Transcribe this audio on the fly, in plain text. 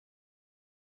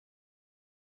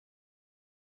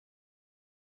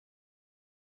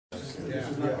Hey,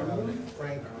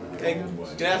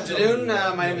 good afternoon.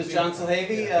 My name is John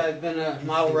Silhavy. I've been a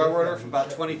model railroader for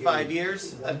about 25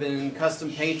 years. I've been in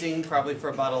custom painting probably for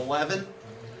about 11.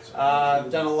 I've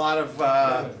done a lot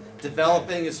of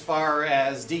developing as far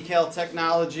as decal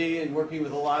technology and working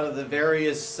with a lot of the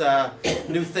various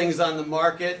new things on the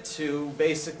market to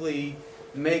basically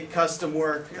make custom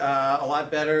work a lot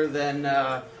better than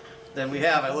we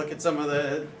have. I look at some of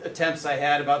the attempts I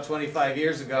had about 25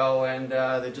 years ago, and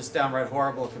they're just downright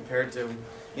horrible compared to,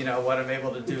 you know, what I'm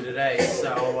able to do today.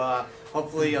 So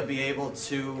hopefully I'll be able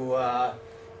to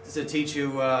teach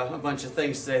you a bunch of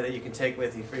things today that you can take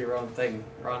with you for your own thing.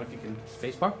 Ron, if you can.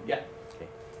 Spacebar? Yeah. Okay.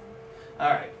 All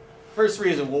right. First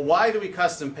reason, well, why do we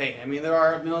custom paint? I mean, there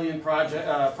are a million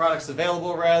products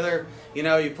available, rather. You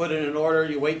know, you put in an order,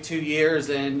 you wait 2 years,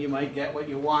 and you might get what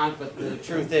you want, but the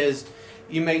truth is,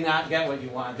 you may not get what you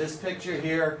want. This picture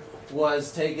here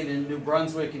was taken in New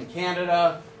Brunswick in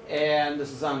Canada, and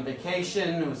this was on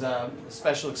vacation. It was a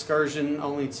special excursion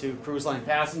only to cruise line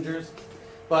passengers,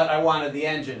 but I wanted the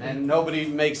engine, and nobody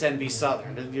makes NB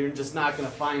Southern. You're just not going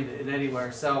to find it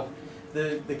anywhere. So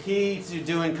the key to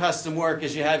doing custom work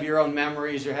is you have your own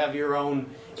memories, you have your own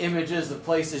images of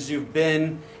places you've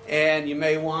been, and you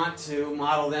may want to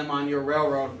model them on your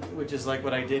railroad, which is like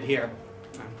what I did here.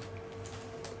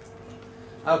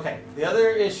 Okay, the other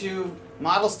issue,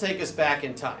 models take us back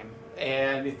in time.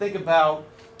 And you think about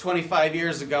 25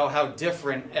 years ago how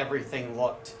different everything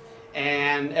looked.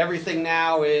 And everything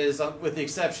now is, with the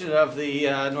exception of the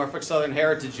Norfolk Southern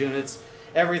Heritage units,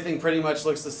 everything pretty much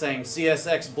looks the same.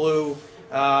 CSX blue,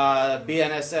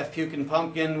 BNSF pukin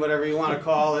pumpkin, whatever you want to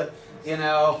call it. You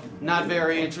know, not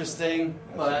very interesting,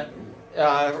 but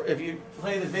if you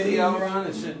play the video, Ron,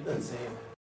 it should, let's see.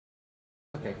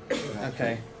 Okay.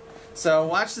 Okay. So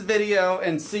watch the video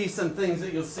and see some things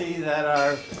that you'll see that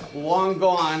are long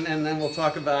gone, and then we'll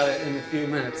talk about it in a few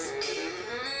minutes.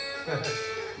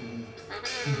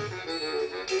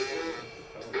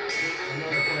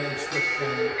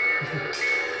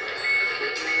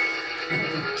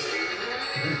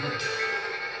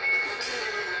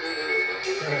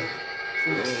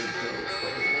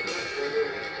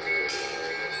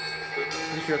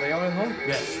 You sure they all at home?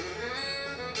 Yes.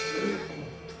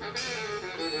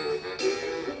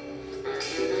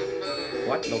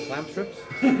 What? No clamp strips?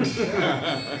 Almost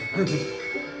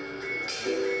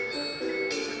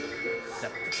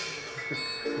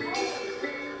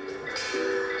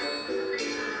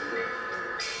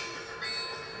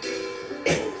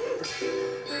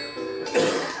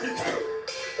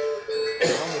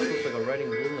looks like a writing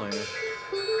blue liner.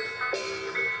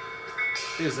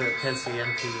 Here's a Penske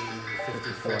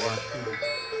MP54.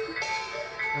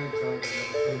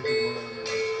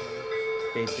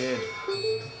 They did.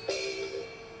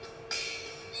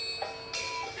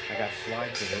 I got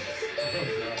slides of it.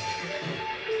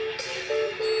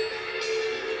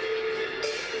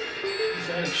 Is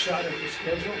that a shot at the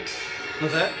schedule?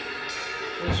 What's that?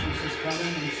 Christmas is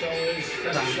coming, and so is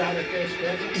that a shot at their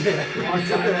schedule? Yeah. On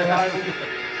time arrival.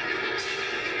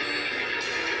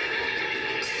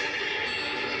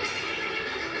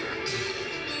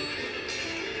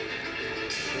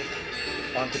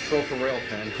 On patrol for rail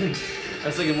fan. I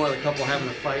was thinking more of the couple having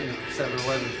a fight in the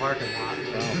 7-Eleven parking lot.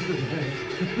 Wow.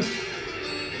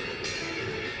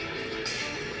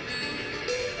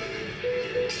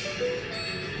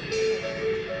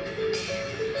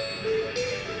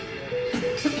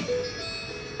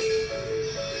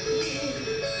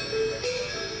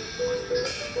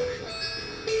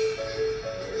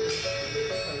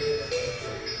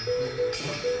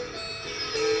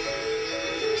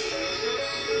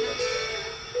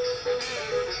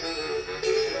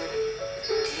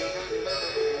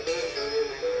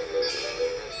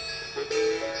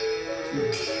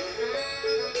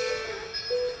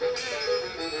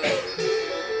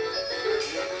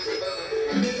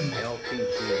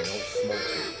 LPG, no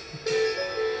smoking.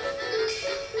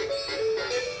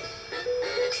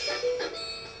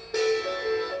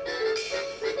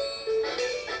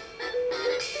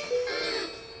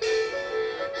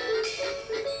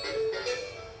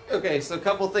 Okay, so a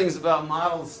couple things about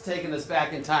models taking us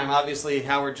back in time. Obviously,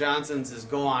 Howard Johnson's is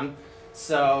gone,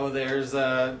 so there's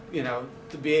you know,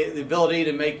 the ability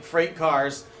to make freight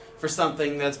cars for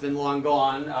something that's been long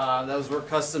gone. Those were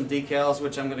custom decals,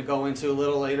 which I'm going to go into a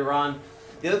little later on.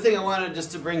 The other thing I wanted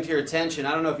just to bring to your attention,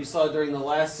 I don't know if you saw during the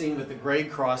last scene with the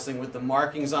grade crossing with the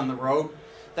markings on the road,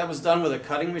 that was done with a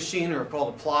cutting machine, or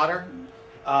called a plotter.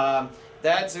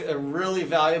 That's a really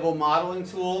valuable modeling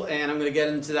tool, and I'm going to get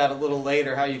into that a little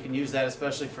later, how you can use that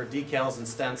especially for decals and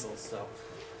stencils. So,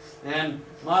 And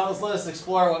models let us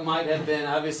explore what might have been.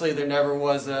 Obviously, there never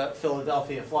was a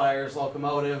Philadelphia Flyers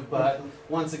locomotive, but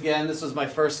once again, this was my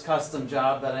first custom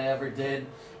job that I ever did.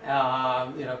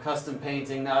 You know, custom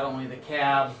painting not only the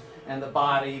cab and the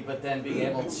body, but then being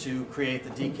able to create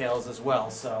the decals as well.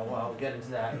 So I'll get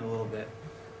into that in a little bit.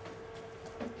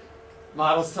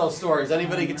 Models tell stories.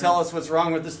 Anybody can tell us what's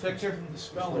wrong with this picture?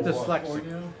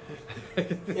 Dyslexia.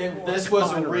 This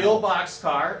was a real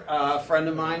boxcar. A friend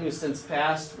of mine who since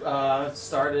passed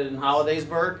started in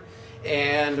Hollidaysburg,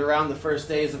 and around the first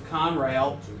days of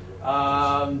Conrail,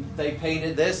 they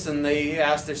painted this and they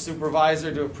asked their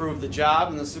supervisor to approve the job,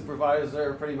 and the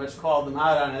supervisor pretty much called them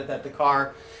out on it that the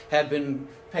car had been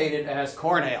painted as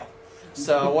Cornell.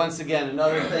 So once again,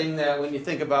 another thing that when you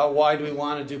think about why do we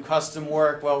want to do custom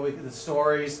work, well, the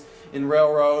stories in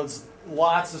railroads,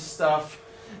 lots of stuff,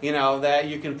 you know, that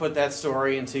you can put that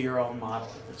story into your own model.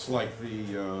 It's like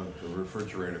the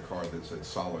refrigerator car that said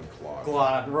solid clod.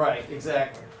 Clod, right,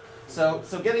 exactly. So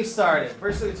getting started,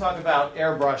 first we talk about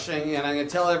airbrushing, and I'm going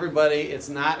to tell everybody it's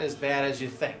not as bad as you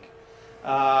think.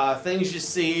 Things you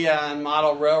see on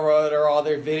model railroad or all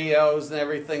their videos and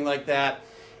everything like that,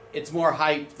 it's more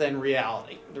hype than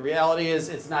reality. The reality is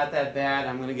it's not that bad.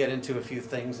 I'm going to get into a few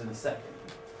things in a second.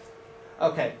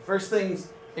 Okay, first things,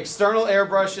 external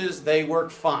airbrushes, they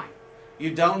work fine.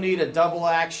 You don't need a double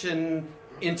action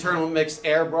internal mix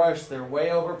airbrush. They're way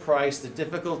overpriced, they're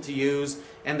difficult to use,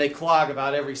 and they clog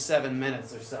about every 7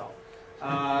 minutes or so.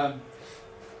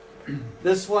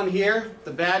 This one here,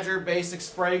 the Badger Basic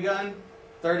Spray Gun,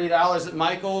 $30 at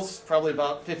Michael's, probably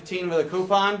about $15 with a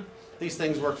coupon. These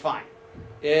things work fine.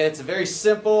 It's very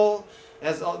simple.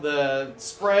 The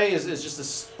spray is just a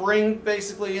spring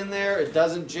basically in there. It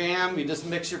doesn't jam. You just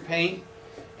mix your paint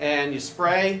and you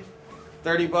spray.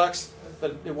 30 bucks,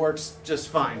 but it works just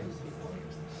fine.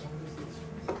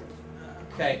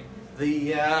 Okay,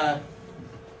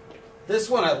 this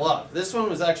one I love. This one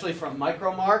was actually from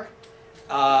Micromark.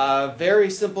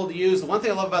 Very simple to use. The one thing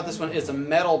I love about this one is a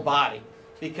metal body,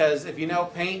 because if you know,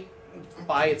 paint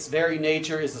by its very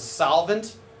nature is a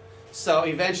solvent. So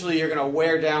eventually you're going to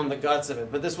wear down the guts of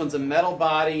it. But this one's a metal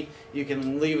body. You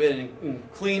can leave it in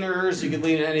cleaners. You can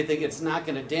leave it in anything. It's not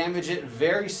going to damage it.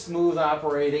 Very smooth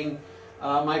operating.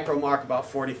 Micromark, about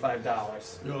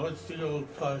 $45. No, it's the old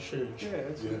Pashage. Yeah,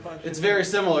 It's very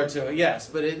similar to it, yes.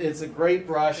 But it's a great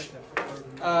brush.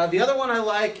 The other one I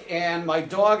like, and my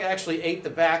dog actually ate the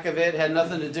back of it. Had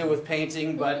nothing to do with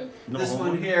painting. But this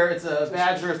one here, it's a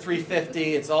Badger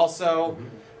 350. It's also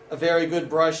a very good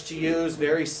brush to use,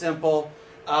 very simple.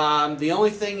 The only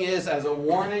thing is, as a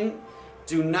warning,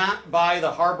 do not buy the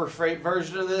Harbor Freight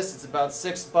version of this. It's about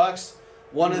 $6.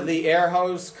 One of the air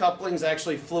hose couplings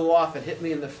actually flew off. It hit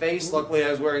me in the face. Luckily,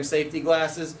 I was wearing safety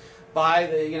glasses. Buy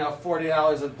the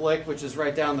 $40 at Blick, which is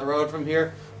right down the road from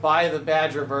here. Buy the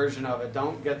Badger version of it.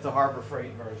 Don't get the Harbor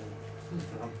Freight version.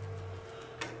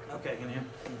 Okay, can you hear?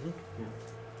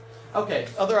 Okay,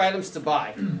 other items to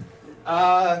buy.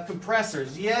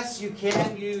 Compressors. Yes, you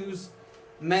can use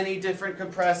many different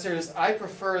compressors. I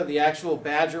prefer the actual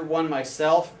Badger one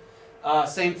myself.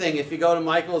 Same thing, if you go to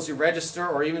Michael's, you register,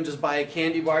 or even just buy a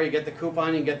candy bar, you get the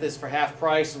coupon, you get this for half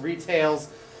price. Retails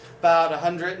about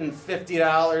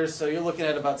 $150, so you're looking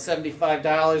at about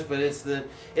 $75, but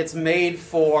it's made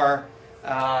for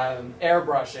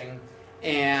airbrushing,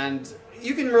 and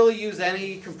you can really use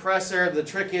any compressor. The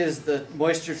trick is the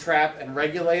moisture trap and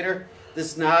regulator.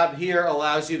 This knob here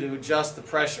allows you to adjust the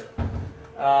pressure.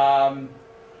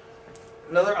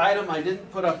 Another item I didn't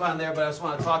put up on there, but I just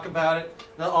want to talk about it,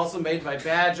 also made by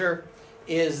Badger,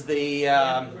 is the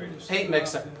paint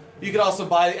mixer. You could also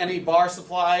buy any bar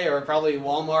supply, or probably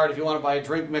Walmart if you want to buy a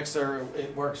drink mixer.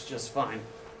 It works just fine.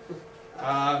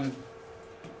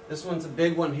 This one's a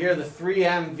big one here, the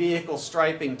 3M vehicle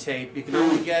striping tape. You can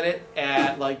only get it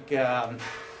at like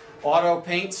auto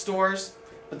paint stores,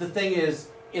 but the thing is,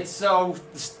 it's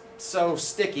so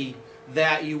sticky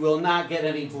that you will not get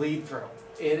any bleed through.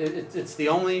 It's the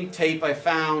only tape I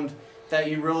found that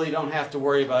you really don't have to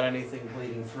worry about anything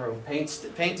bleeding through.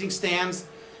 Painting stands,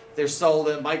 they're sold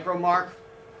at Micromark.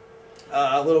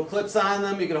 Little clips on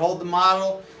them, you can hold the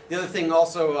model. The other thing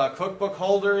also, cookbook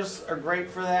holders are great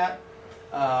for that.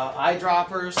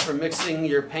 Eyedroppers for mixing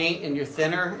your paint and your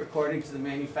thinner according to the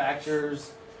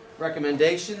manufacturer's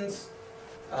recommendations.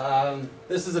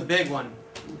 This is a big one.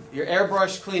 Your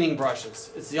airbrush cleaning brushes.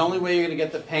 It's the only way you're going to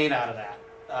get the paint out of that.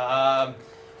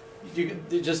 You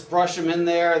can just brush them in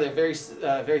there. They're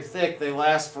very thick. They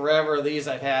last forever. These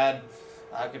I've had,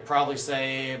 I could probably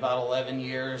say about 11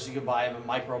 years. You can buy them at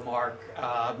Micromark.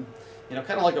 Kind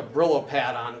of like a Brillo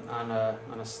pad on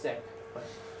a stick, but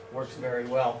works very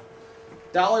well.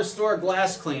 Dollar store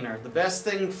glass cleaner. The best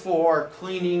thing for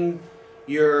cleaning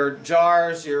your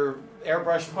jars, your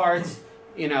airbrush parts.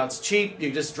 You know, it's cheap. You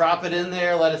just drop it in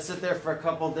there, let it sit there for a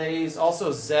couple days.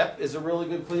 Also, Zep is a really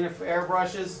good cleaner for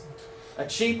airbrushes. A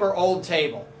cheap or old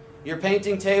table. Your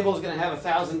painting table is going to have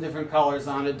 1,000 different colors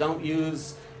on it. Don't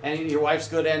use your wife's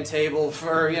good end table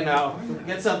for, you know,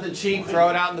 get something cheap, throw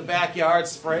it out in the backyard,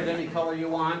 spray it any color you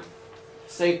want.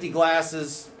 Safety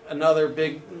glasses, another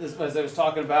big, as I was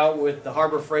talking about with the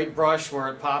Harbor Freight brush where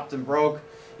it popped and broke.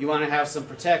 You want to have some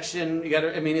protection. You got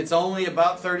to, I mean, it's only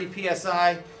about 30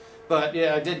 psi. But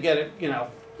yeah, I did get it, you know,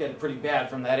 get it pretty bad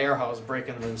from that air hose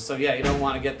breaking loose. So yeah, you don't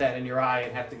want to get that in your eye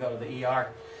and have to go to the ER.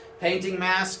 Painting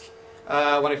mask.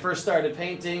 When I first started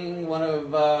painting, one of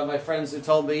my friends who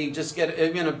told me just get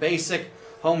a basic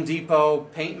Home Depot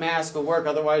paint mask will work.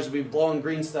 Otherwise, you'll be blowing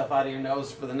green stuff out of your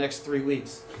nose for the next 3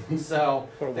 weeks. So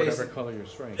Or whatever color you're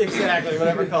spraying. exactly,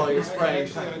 whatever color you're spraying.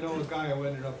 Actually, I know a guy who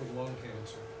ended up with lung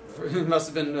cancer. He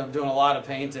must have been doing a lot of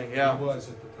painting. Yeah. He was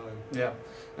at the time. Yeah.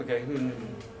 Okay.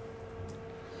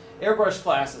 Airbrush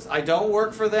classes. I don't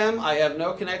work for them. I have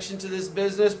no connection to this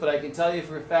business, but I can tell you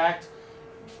for a fact,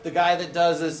 the guy that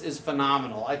does this is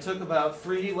phenomenal. I took about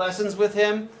 3D lessons with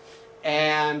him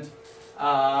and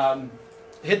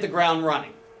hit the ground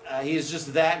running. He's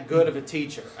just that good of a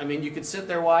teacher. I mean, you could sit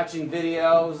there watching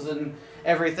videos and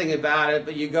everything about it,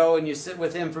 but you go and you sit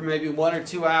with him for maybe 1 or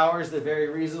 2 hours. They're very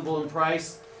reasonable in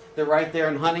price. They're right there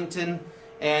in Huntington.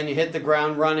 And you hit the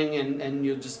ground running and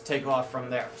you'll just take off from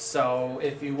there. So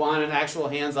if you want an actual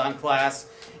hands-on class,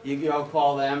 you go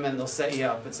call them and they'll set you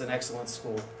up. It's an excellent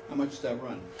school. How much does that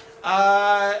run?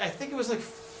 I think it was like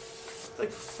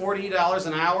 $40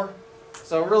 an hour.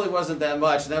 So it really wasn't that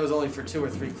much, and that was only for 2 or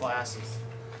 3 classes.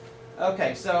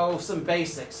 Okay, so some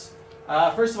basics.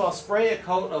 First of all, spray a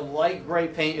coat of light gray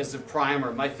paint as a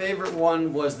primer. My favorite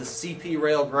one was the CP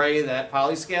Rail Gray that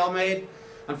Polyscale made.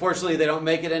 Unfortunately, they don't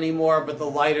make it anymore, but the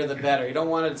lighter the better. You don't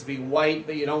want it to be white,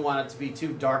 but you don't want it to be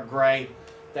too dark gray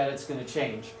that it's going to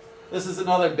change. This is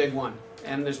another big one.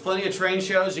 And there's plenty of train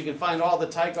shows. You can find all the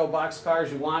Tyco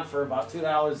boxcars you want for about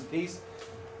 $2 a piece.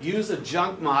 Use a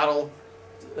junk model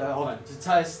to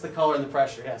test the color and the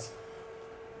pressure, yes.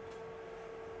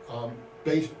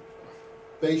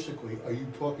 Basically, are you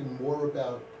talking more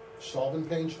about solvent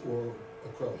paints or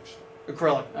acrylics?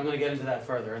 Acrylic. I'm going to get into that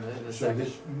further in a So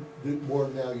second. more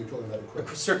now you're talking about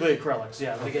acrylics. Strictly acrylics,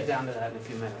 yeah. We'll get down to that in a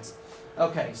few minutes.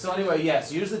 Okay, so anyway,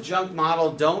 yes, use the junk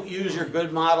model. Don't use your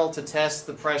good model to test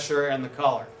the pressure and the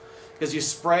color. Because you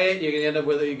spray it, you can end up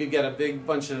with, you could get a big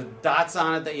bunch of dots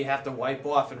on it that you have to wipe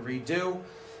off and redo.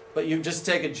 But you just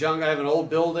take a junk, I have an old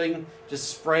building, just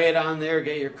spray it on there,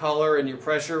 get your color and your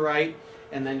pressure right,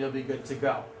 and then you'll be good to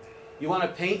go. You want to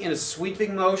paint in a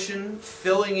sweeping motion,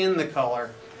 filling in the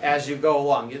color as you go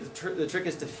along. The trick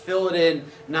is to fill it in,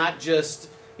 not just,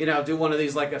 you know, do one of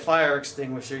these like a fire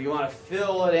extinguisher. You want to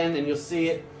fill it in and you'll see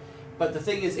it. But the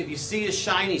thing is, if you see a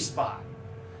shiny spot,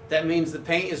 that means the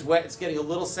paint is wet, it's getting a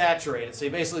little saturated. So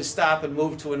you basically stop and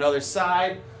move to another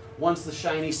side. Once the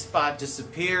shiny spot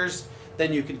disappears,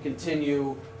 then you can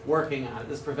continue working on it.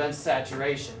 This prevents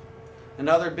saturation.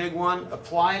 Another big one,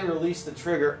 apply and release the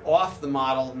trigger off the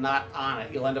model, not on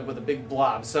it. You'll end up with a big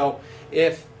blob. So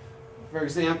if, for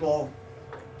example,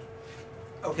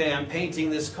 okay, I'm painting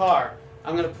this car.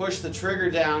 I'm going to push the trigger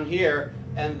down here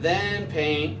and then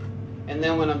paint, and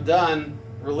then when I'm done,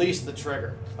 release the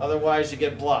trigger. Otherwise, you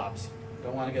get blobs. You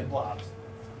don't want to get blobs.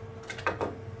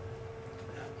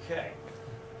 Okay.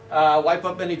 Wipe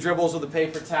up any dribbles with a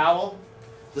paper towel.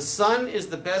 The sun is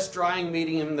the best drying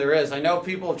medium there is. I know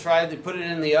people have tried to put it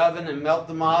in the oven and melt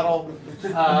the model.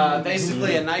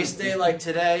 Basically, a nice day like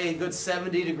today, a good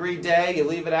 70-degree day, you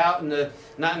leave it out in the,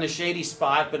 not in a shady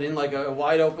spot, but in like a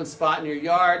wide open spot in your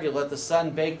yard. You let the sun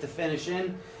bake the finish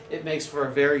in. It makes for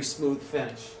a very smooth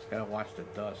finish. Gotta watch the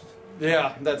dust.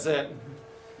 Yeah, that's it.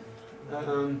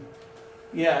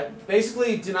 Yeah,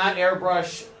 basically do not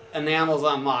airbrush enamels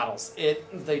on models.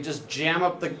 They just jam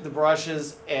up the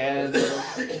brushes and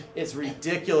it's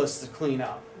ridiculous to clean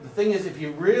up. The thing is, if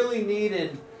you really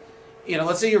needed, you know,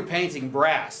 let's say you're painting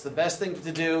brass, the best thing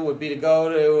to do would be to go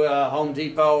to Home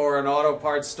Depot or an auto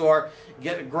parts store,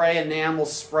 get a gray enamel,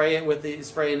 spray it with the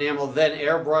spray enamel, then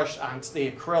airbrush onto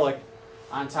the acrylic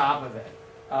on top of it.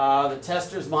 The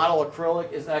Testors model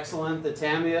acrylic is excellent. The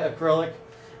Tamiya acrylic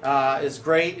is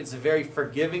great. It's a very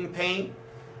forgiving paint.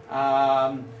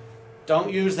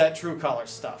 Don't use that True Color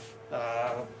stuff.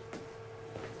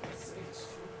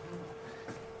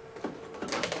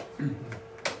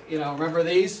 You know, remember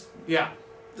these? Yeah,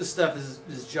 this stuff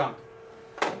is junk.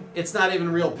 it's not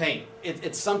even real paint.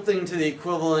 It's something to the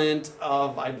equivalent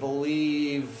of, I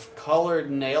believe,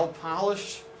 colored nail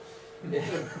polish.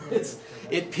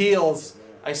 It peels.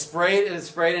 I sprayed it,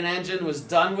 sprayed an engine, was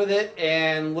done with it,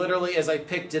 and literally as I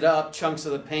picked it up, chunks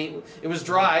of the paint, it was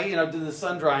dry, you know, did the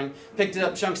sun drying, picked it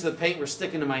up, chunks of the paint were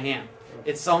sticking to my hand.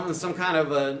 It's some kind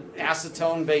of an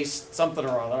acetone-based something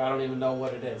or other. I don't even know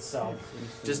what it is, so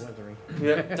just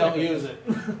don't use it.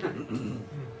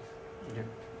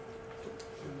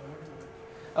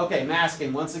 Okay,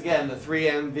 masking. Once again, the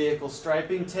 3M vehicle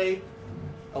striping tape.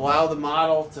 Allow the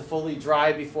model to fully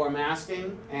dry before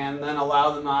masking, and then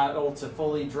allow the model to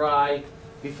fully dry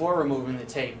before removing the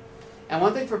tape. And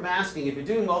one thing for masking, if you're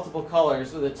doing multiple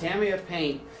colors, with a Tamiya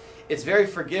paint, it's very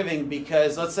forgiving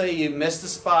because let's say you missed a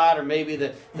spot, or maybe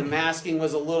the masking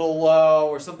was a little low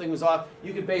or something was off,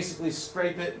 you could basically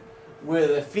scrape it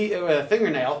with a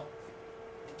fingernail,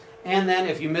 and then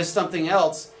if you missed something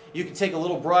else, you can take a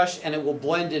little brush and it will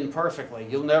blend in perfectly.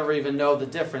 You'll never even know the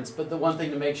difference. But the one thing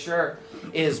to make sure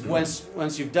is once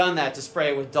you've done that, to spray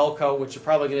it with dull coat, which you're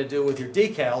probably going to do with your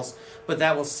decals, but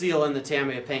that will seal in the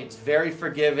Tamiya paint. It's very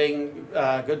forgiving,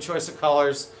 good choice of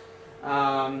colors.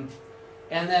 And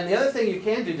then the other thing you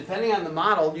can do, depending on the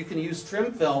model, you can use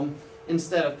trim film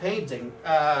instead of painting.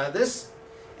 This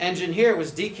engine here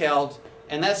was decaled,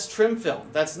 and that's trim film.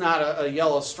 That's not a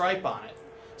yellow stripe on it.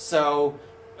 So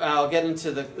I'll get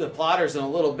into the plotters in a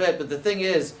little bit, but the thing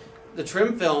is, the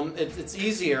trim film, it's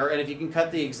easier, and if you can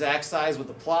cut the exact size with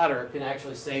the plotter, it can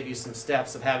actually save you some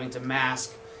steps of having to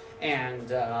mask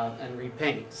and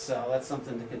repaint. So that's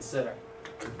something to consider.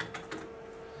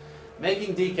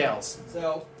 Making decals.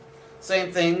 So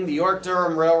same thing, the York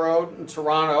Durham Railroad in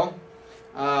Toronto.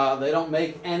 They don't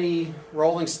make any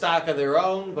rolling stock of their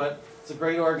own, but it's a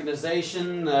great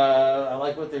organization. I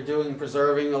like what they're doing,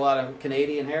 preserving a lot of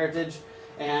Canadian heritage.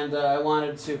 And I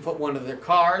wanted to put one of their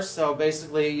cars, so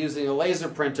basically using a laser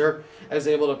printer, I was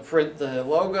able to print the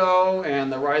logo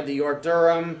and the Ride the York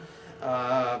Durham,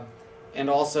 and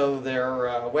also their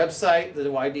website, the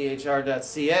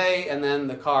ydhr.ca, and then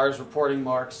the car's reporting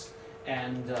marks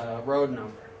and road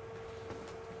number.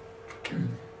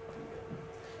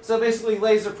 So basically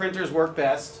laser printers work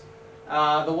best.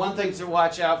 The one thing to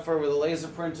watch out for with a laser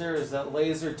printer is that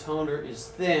laser toner is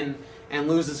thin and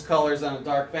loses colors on a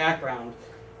dark background.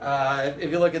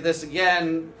 If you look at this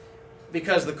again,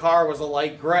 because the car was a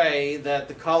light gray, that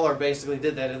the color basically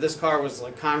did that. If this car was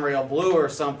like Conrail blue or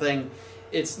something,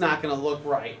 it's not going to look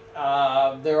right.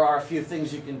 There are a few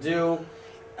things you can do.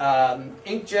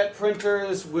 Inkjet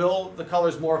printers the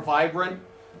color's more vibrant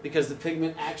because the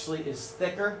pigment actually is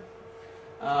thicker.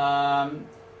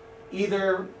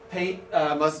 Either paint,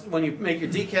 when you make your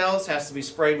decals, has to be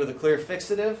sprayed with a clear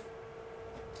fixative.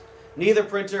 Neither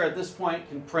printer at this point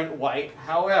can print white.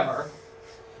 However,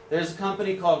 there's a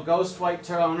company called Ghost White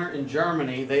Toner in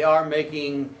Germany. They are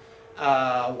making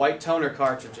white toner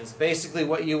cartridges. Basically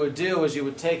what you would do is you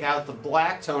would take out the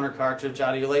black toner cartridge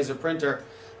out of your laser printer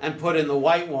and put in the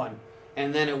white one.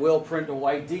 And then it will print a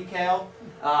white decal.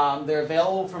 They're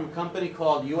available from a company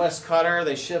called US Cutter.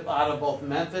 They ship out of both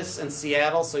Memphis and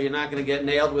Seattle, so you're not going to get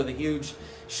nailed with a huge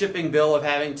shipping bill of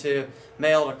having to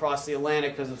mail it across the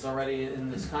Atlantic because it's already in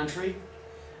this country.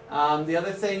 The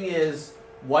other thing is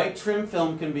white trim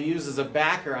film can be used as a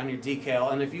backer on your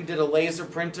decal, and if you did a laser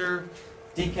printer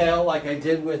decal like I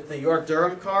did with the York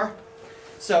Durham car,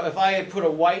 so if I had put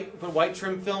white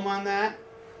trim film on that,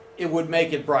 it would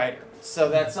make it brighter. So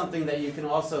that's something that you can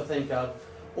also think of.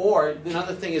 Or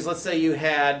another thing is, let's say you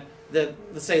had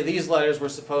let's say these letters were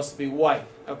supposed to be white,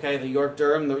 okay, the York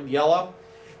Durham, the yellow.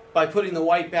 By putting the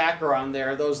white backer on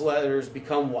there, those letters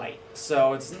become white.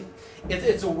 So it's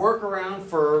a workaround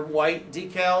for white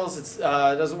decals. It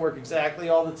doesn't work exactly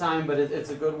all the time, but it's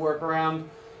a good workaround.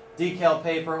 Decal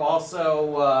paper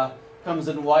also comes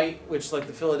in white, which, like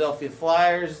the Philadelphia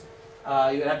Flyers,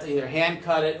 you have to either hand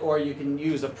cut it or you can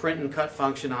use a print and cut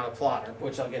function on a plotter,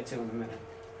 which I'll get to in a minute.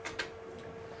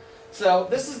 So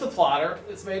this is the plotter.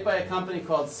 It's made by a company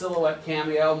called Silhouette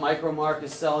Cameo. Micromark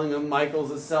is selling them.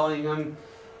 Michaels is selling them.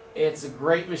 It's a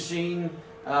great machine.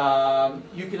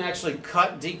 You can actually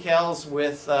cut decals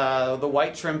with the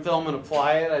white trim film and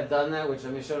apply it. I've done that, which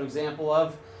I'm going to show an example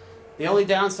of. The only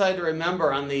downside to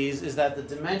remember on these is that the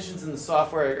dimensions in the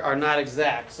software are not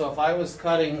exact. So if I was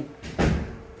cutting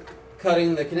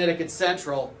the Connecticut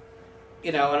Central,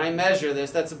 you know, and I measure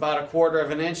this, that's about 1/4 of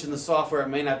an inch. In the software, it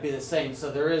may not be the same. So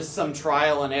there is some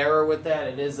trial and error with that.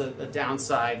 It is a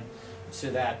downside to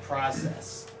that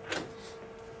process.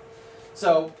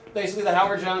 So basically the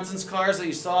Howard Johnson's cars that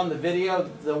you saw in the video,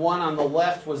 the one on the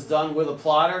left was done with a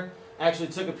plotter. Actually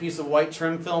took a piece of white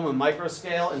trim film and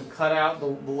microscale and cut out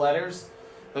the letters.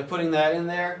 by putting that in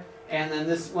there. And then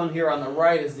this one here on the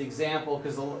right is the example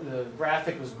because the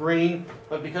graphic was green,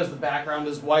 but because the background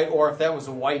is white, or if that was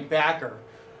a white backer,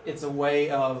 it's a way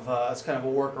of, it's kind of a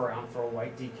workaround for a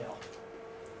white decal.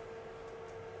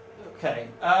 Okay,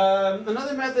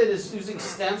 another method is using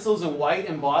stencils and white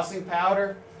embossing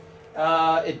powder.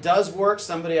 It does work.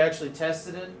 Somebody actually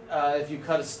tested it. If you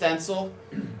cut a stencil,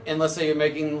 and let's say you're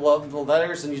making the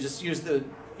letters, and you just use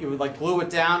you would like glue it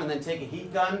down and then take a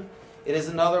heat gun. It is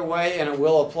another way, and it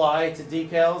will apply to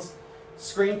decals.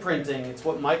 Screen printing, it's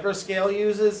what Microscale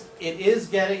uses. It is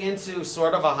getting into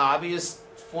sort of a hobbyist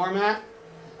format.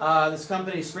 This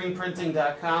company,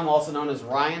 screenprinting.com, also known as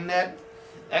RyanNet.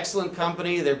 Excellent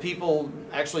company. Their people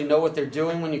actually know what they're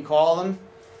doing when you call them,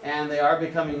 and they are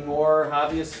becoming more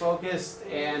hobbyist focused,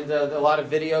 and a lot of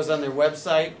videos on their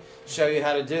website show you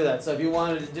how to do that. So if you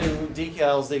wanted to do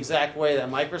decals the exact way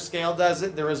that Microscale does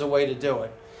it, there is a way to do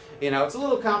it. You know, it's a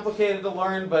little complicated to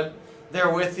learn, but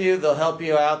they're with you. They'll help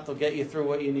you out. They'll get you through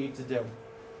what you need to do.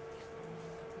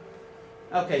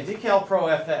 Okay, Decal Pro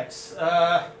FX.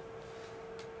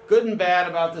 Good and bad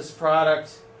about this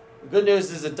product. The good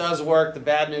news is it does work. The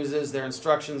bad news is their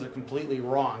instructions are completely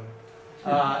wrong.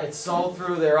 It's sold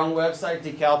through their own website,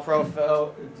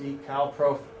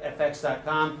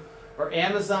 decalprofx.com, or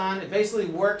Amazon. It basically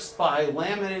works by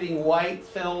laminating white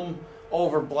film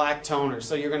over black toner.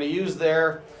 So you're going to use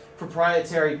their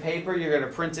proprietary paper, you're going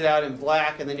to print it out in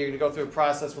black, and then you're going to go through a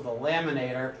process with a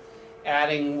laminator,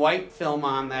 adding white film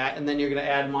on that, and then you're going to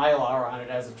add Mylar on it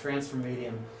as a transfer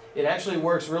medium. It actually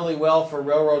works really well for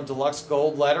Railroad Deluxe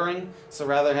Gold lettering, so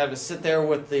rather than have to sit there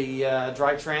with the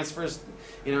dry transfers,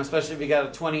 you know, especially if you got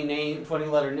a 20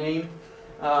 letter name,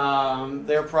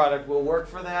 their product will work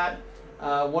for that.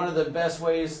 One of the best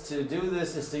ways to do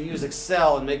this is to use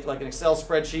Excel and make like an Excel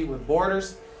spreadsheet with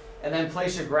borders, and then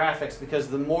place your graphics, because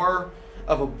the more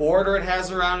of a border it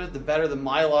has around it, the better the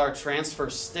Mylar transfer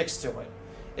sticks to it.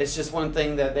 It's just one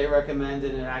thing that they recommend,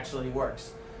 and it actually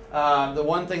works. The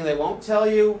one thing they won't tell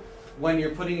you, when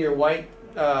you're putting your white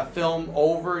film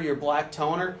over your black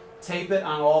toner, tape it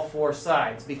on all 4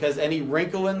 sides, because any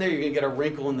wrinkle in there, you're going to get a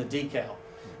wrinkle in the decal.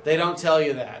 They don't tell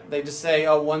you that. They just say,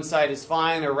 oh, one side is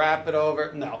fine, or wrap it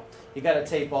over. No, you got to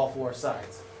tape all 4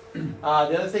 sides. The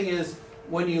other thing is,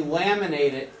 when you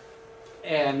laminate it,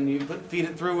 and you feed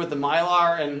it through with the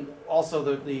Mylar and also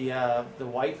the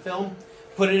white film,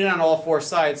 put it in on all 4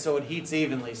 sides so it heats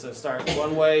evenly. So start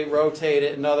one way, rotate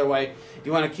it another way.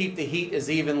 You want to keep the heat as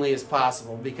evenly as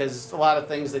possible, because a lot of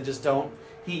things that just don't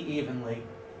heat evenly.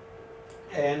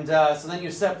 And so then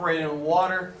you separate it in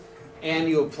water, and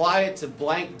you apply it to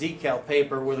blank decal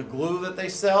paper with a glue that they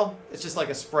sell. It's just like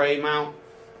a spray mount.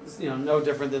 It's, you know, no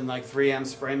different than like 3M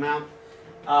spray mount.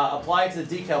 Apply it to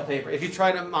the decal paper. If you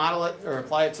try to model it or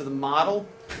apply it to the model,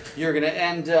 you're going to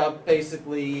end up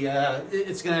basically,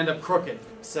 it's going to end up crooked.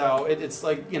 So it's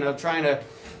like, you know, trying to,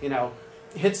 you know,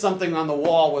 hit something on the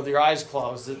wall with your eyes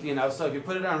closed. You know, so if you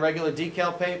put it on regular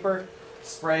decal paper,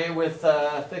 spray it with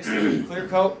fixed clear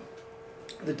coat,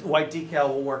 the white decal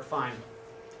will work fine.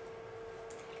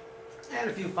 And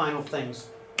a few final things.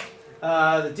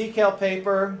 The decal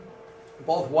paper,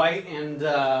 both white and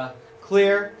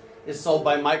clear, is sold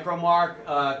by Micromark.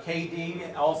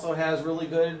 KD also has really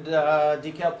good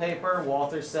decal paper.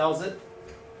 Walter sells it.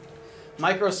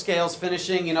 Microscales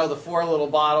finishing, you know, the 4 little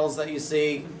bottles that you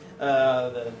see,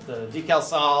 the decal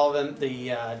solvent, the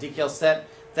decal set,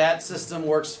 that system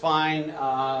works fine.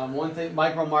 One thing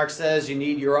Micromark says, you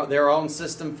need their own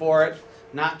system for it.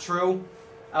 Not true.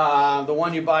 The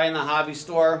one you buy in the hobby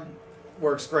store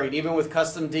works great. Even with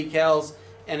custom decals,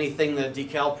 anything that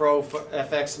Decal Pro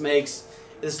FX makes,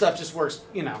 this stuff just works,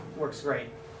 you know, works great.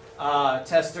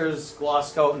 Testers,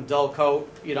 gloss coat and dull coat,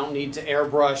 you don't need to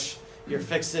airbrush your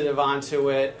fixative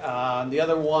onto it. The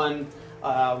other one,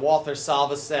 Walther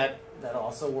Solvaset, that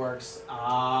also works.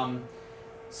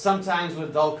 Sometimes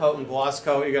with dull coat and gloss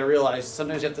coat, you got to realize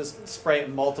sometimes you have to spray it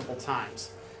multiple times.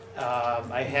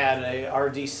 I had a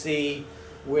RDC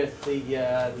with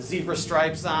the zebra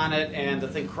stripes on it, and the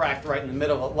thing cracked right in the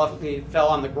middle. It luckily fell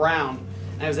on the ground,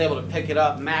 and I was able to pick it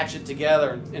up, match it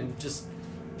together, and just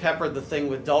peppered the thing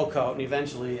with dull coat, and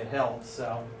eventually it held.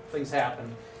 So things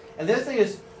happen. And the other thing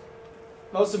is,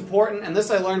 most important, and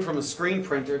this I learned from a screen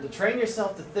printer, to train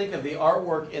yourself to think of the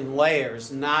artwork in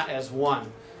layers, not as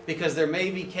one. Because there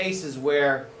may be cases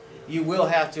where you will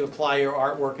have to apply your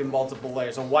artwork in multiple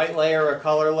layers. A white layer, a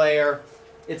color layer.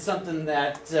 It's something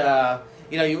that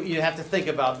you know, you have to think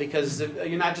about, because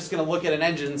you're not just going to look at an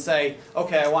engine and say,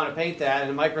 okay, I want to paint that, and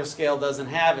a Microscale doesn't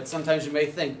have it. Sometimes you may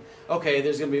think, okay,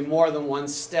 there's going to be more than one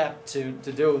step to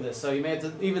do this. So you may have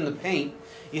to, even the paint,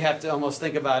 you have to almost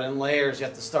think about it in layers. You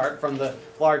have to start from the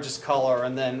largest color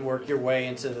and then work your way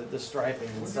into the striping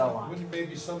and so on. Wouldn't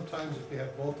maybe sometimes if you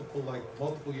have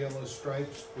multiple yellow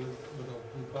stripes with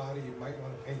a blue body, you might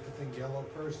want to paint the thing yellow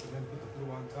first and then put the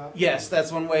blue on top? Yes,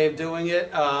 that's one way of doing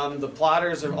it. The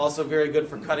plotters are also very good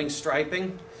for cutting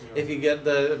striping. If you get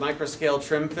the microscale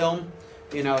trim film,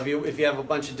 you know, if you have a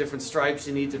bunch of different stripes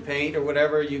you need to paint or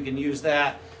whatever, you can use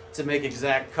that to make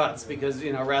exact cuts, because,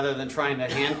 you know, rather than trying to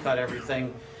hand cut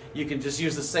everything, you can just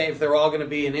use the same. If they're all going to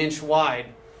be an inch wide,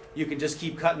 you can just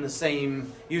keep cutting the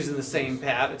same, using the same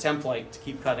template to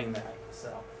keep cutting that.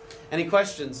 So, any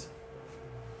questions?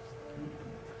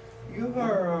 You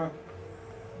are,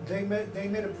 they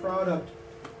made a product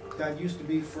that used to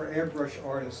be for airbrush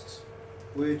artists,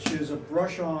 which is a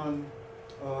brush-on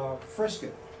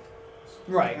frisket.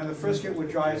 Right. And the frisket would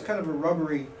dry. It's kind of a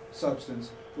rubbery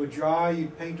substance. Would dry,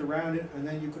 you'd paint around it, and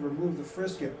then you could remove the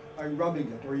frisket by rubbing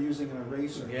it or using an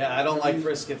eraser. Yeah, I don't like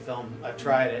frisket film. I've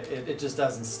tried it. It just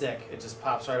doesn't stick. It just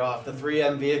pops right off. The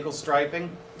 3M vehicle striping,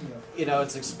 you know,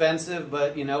 it's expensive,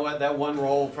 but you know what? That one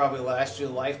roll will probably last you a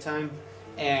lifetime,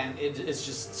 and it's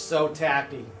just so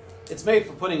tacky. It's made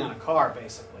for putting on a car,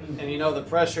 basically. And you know, the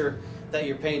pressure that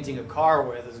you're painting a car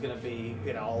with is going to be,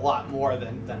 you know, a lot more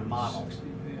than a model.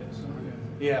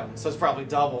 Yeah, so it's probably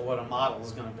double what a model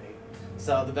is going to be.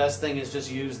 So the best thing is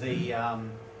just use the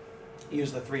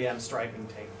 3M striping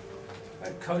tape.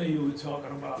 That cutter you were talking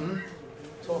about.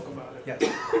 Talk about it. Yes.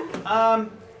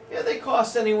 Yeah, they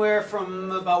cost anywhere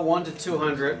from about $100 to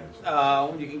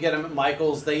 $200. You can get them at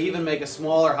Michael's. They even make a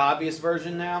smaller hobbyist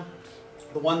version now.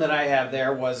 The one that I have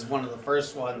there was one of the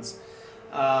first ones.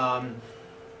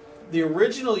 The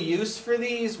original use for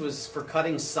these was for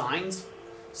cutting signs.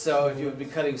 So if you would be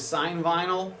cutting sign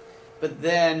vinyl, but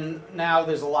then now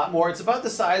there's a lot more. It's about the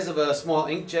size of a small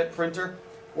inkjet printer.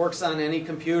 Works on any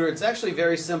computer. It's actually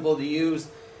very simple to use.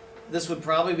 This would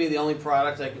probably be the only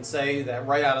product I can say that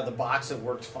right out of the box it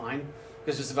worked fine,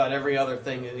 because just about every other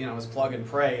thing, you know, is plug and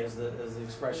pray, as the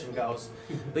expression goes.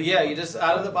 But yeah, you just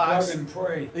out of the box. Plug and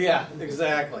pray. Yeah,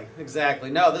 exactly.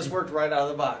 No, this worked right out of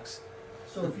the box.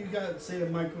 So if you got, say, a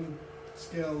micro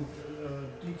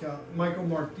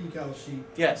mark decal sheet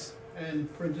Yes.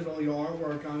 and printed all your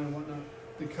artwork on it and whatnot,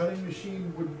 the cutting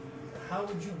machine how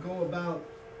would you go about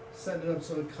setting it up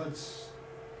so it cuts?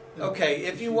 Okay,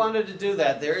 if you wanted to do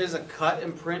that, there is a cut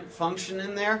and print function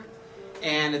in there,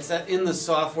 and it's in the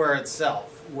software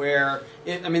itself. Where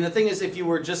I mean, the thing is, if you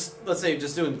were just, let's say,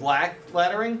 just doing black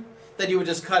lettering, then you would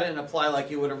just cut it and apply like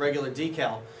you would a regular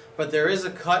decal. But there is a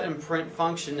cut and print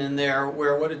function in there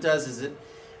where what it does is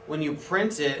when you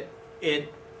print it, it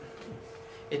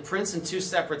prints in two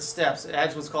separate steps. It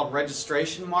adds what's called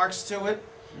registration marks to it,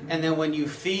 and then when you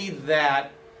feed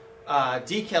that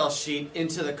decal sheet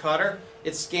into the cutter,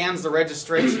 it scans the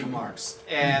registration marks.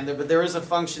 But there is a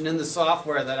function in the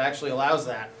software that actually allows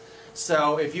that.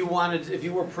 So if you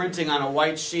were printing on a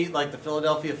white sheet like the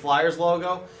Philadelphia Flyers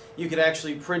logo, you could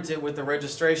actually print it with the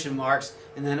registration marks,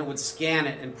 and then it would scan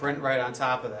it and print right on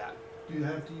top of that. Do you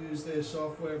have to use their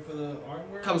software for the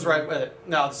artwork? Comes right with it.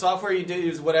 No, the software you do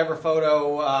use whatever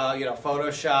photo, you know,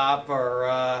 Photoshop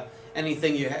or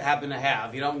anything you happen to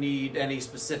have. You don't need any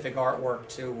specific artwork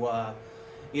to,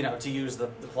 you know, to use the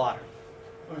plotter.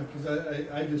 Because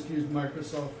I just use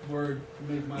Microsoft Word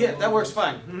to make my Yeah, that logos. works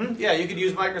fine. Yeah, you could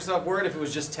use Microsoft Word if it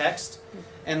was just text.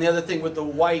 And the other thing with the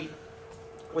white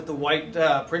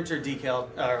printer decal,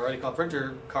 what do you call it,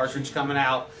 printer cartridge coming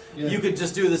out, Yeah. you could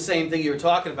just do the same thing you were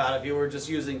talking about if you were just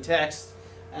using text,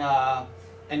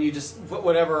 and you just put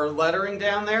whatever lettering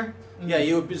down there. Yeah,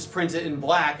 you would just print it in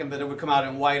black, and then it would come out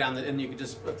in white and you could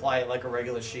just apply it like a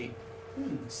regular sheet.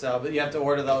 So, but you have to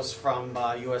order those from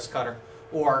U.S. Cutter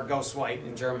or Ghost White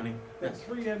in Germany. That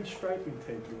 3M striping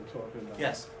tape you were talking about.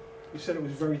 Yes. You said it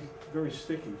was very, very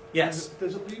sticky. Yes.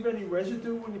 Does it leave any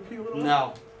residue when you peel it off?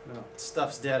 No. No.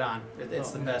 Stuff's dead on.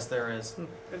 It's the Oh. best there is.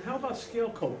 And how about scale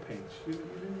coat paints? You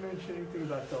didn't mention anything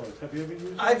about those. Have you ever used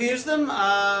them? I've used them.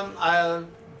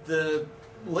 The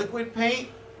liquid paint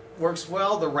works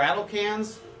well. The rattle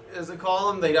cans, as they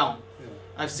call them, they don't. Yeah.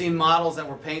 I've seen models that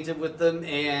were painted with them,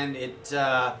 and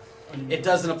it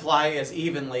doesn't apply as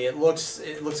evenly. It looks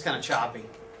kind of choppy.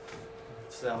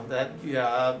 So that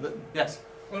but yes.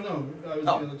 Oh no, I was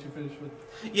Oh. going to let you finish with.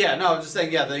 Yeah, no, I'm just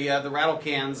saying. Yeah, the rattle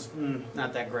cans,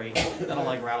 not that great. I don't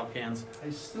like rattle cans. I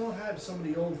still have some of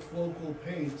the old Flocal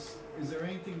paints. Is there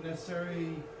anything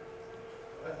necessary?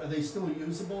 Are they still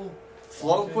usable?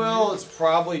 Floquil, it's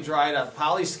probably dried up.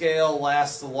 Polyscale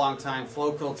lasts a long time.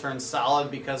 Floquil turns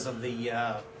solid because of the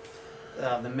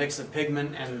mix of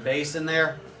pigment and base in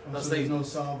there. Unless So they- there's no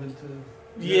solvent to,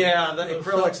 Yeah, the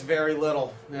acrylic's very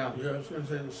little. Yeah. Yeah, I was gonna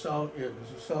say the solid, yeah,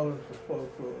 there's a solid for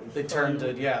fluorochlorid. They turn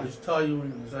to, yeah. It's toluene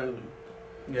and xylene.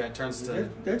 Yeah, it turns to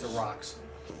That's- rocks.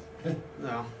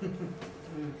 No.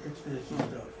 It's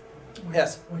stuff.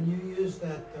 Yes. When you use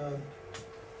that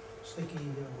sticky,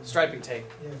 Striping tape.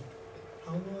 yeah,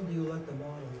 how long do you let the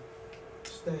model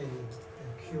stay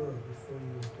and cure before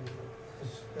you do it?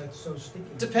 'Cause that's so sticky.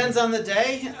 Depends on the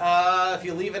day. If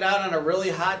you leave it out on a really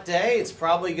hot day, it's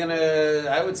probably gonna,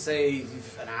 I would say,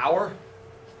 an hour.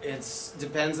 It's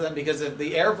depends on, because if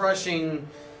the airbrushing,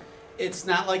 it's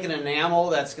not like an enamel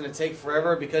that's gonna take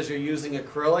forever because you're using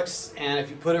acrylics. And if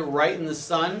you put it right in the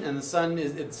sun, and the sun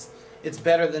is, it's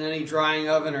better than any drying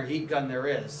oven or heat gun there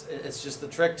is. It's just the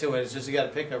trick to it. It's just you got to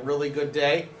pick a really good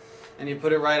day, and you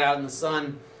put it right out in the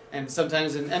sun. And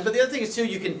sometimes, but the other thing is too,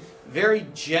 you can very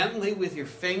gently with your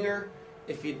finger,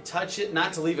 if you touch it,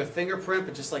 not to leave a fingerprint,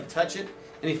 but just like touch it,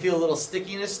 and you feel a little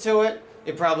stickiness to it,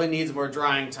 it probably needs more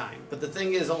drying time. But the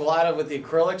thing is, a lot of with the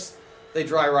acrylics, they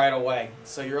dry right away.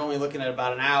 So you're only looking at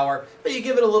about an hour, but you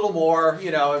give it a little more,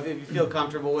 you know, if you feel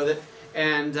comfortable with it.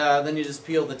 And then you just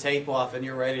peel the tape off and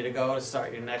you're ready to go to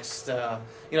start your next, you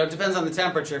know, it depends on the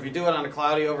temperature. If you do it on a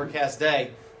cloudy, overcast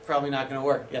day, it's probably not going to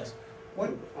work. Yes?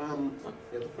 What,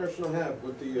 Yeah, the question I have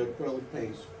with the acrylic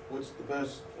paints, what's the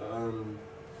best, I'm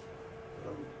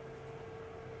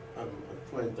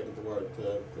trying to think of the word,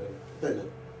 thin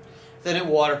it. Thin it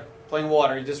water, plain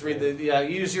water. You just read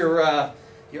use your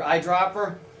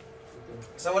eyedropper.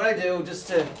 So what I do, just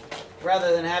to,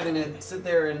 rather than having to sit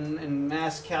there and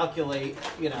mass calculate,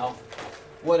 you know,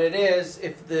 what it is,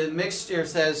 if the mixture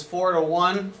says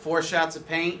 4-to-1, 4 shots of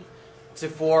paint to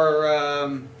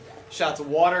 4 shots of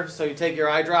water, so you take your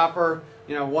eyedropper,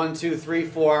 you know, 1, 2, 3,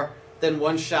 4, then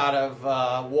 1 shot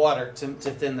of water to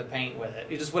thin the paint with it.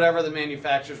 You just, whatever the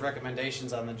manufacturer's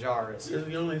recommendations on the jar is.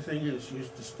 The only thing is use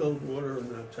distilled water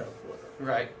and not tap water.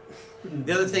 Right.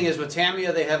 The other thing is with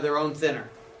Tamiya, they have their own thinner.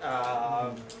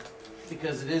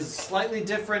 Because it is slightly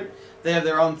different, they have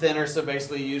their own thinner, so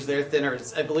basically you use their thinner.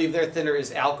 I believe their thinner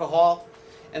is alcohol.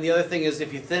 And the other thing is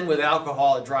if you thin with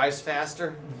alcohol, it dries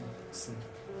faster.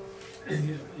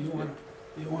 You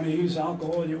want to use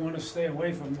alcohol, you want to stay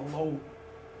away from the low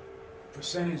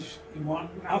percentage.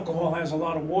 Alcohol has a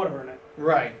lot of water in it.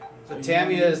 Right. So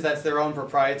Tamiya that's their own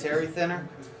proprietary thinner.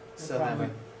 So that way.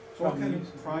 so what kind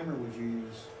of primer would you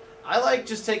use? I like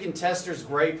just taking Tester's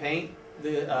gray paint,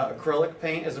 the acrylic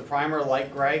paint as a primer,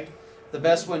 light gray. The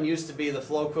best one used to be the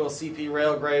Flowquill CP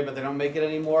Rail Gray, but they don't make it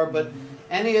anymore. But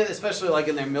any of, especially like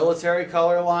in their military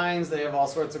color lines, they have all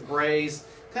sorts of grays.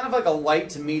 Kind of like a light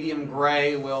to medium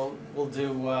gray will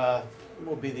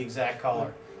be the exact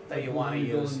color that you want to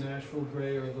use. The Nashville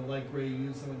gray or the light gray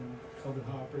used on covered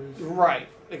hoppers. Right,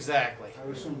 exactly. I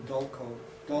would assume dull coat,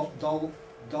 dull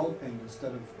paint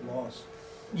instead of gloss.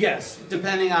 Yes,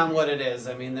 depending on what it is.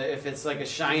 I mean, if it's like a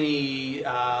shiny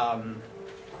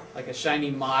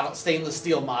model, stainless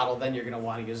steel model, then you're going to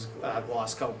want to use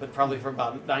gloss coat. But probably for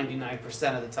about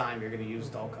 99% of the time, you're going to use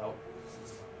dull coat.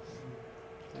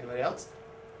 Anybody else?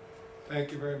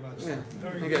 Thank you very much. Yeah.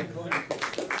 Very Okay. good point.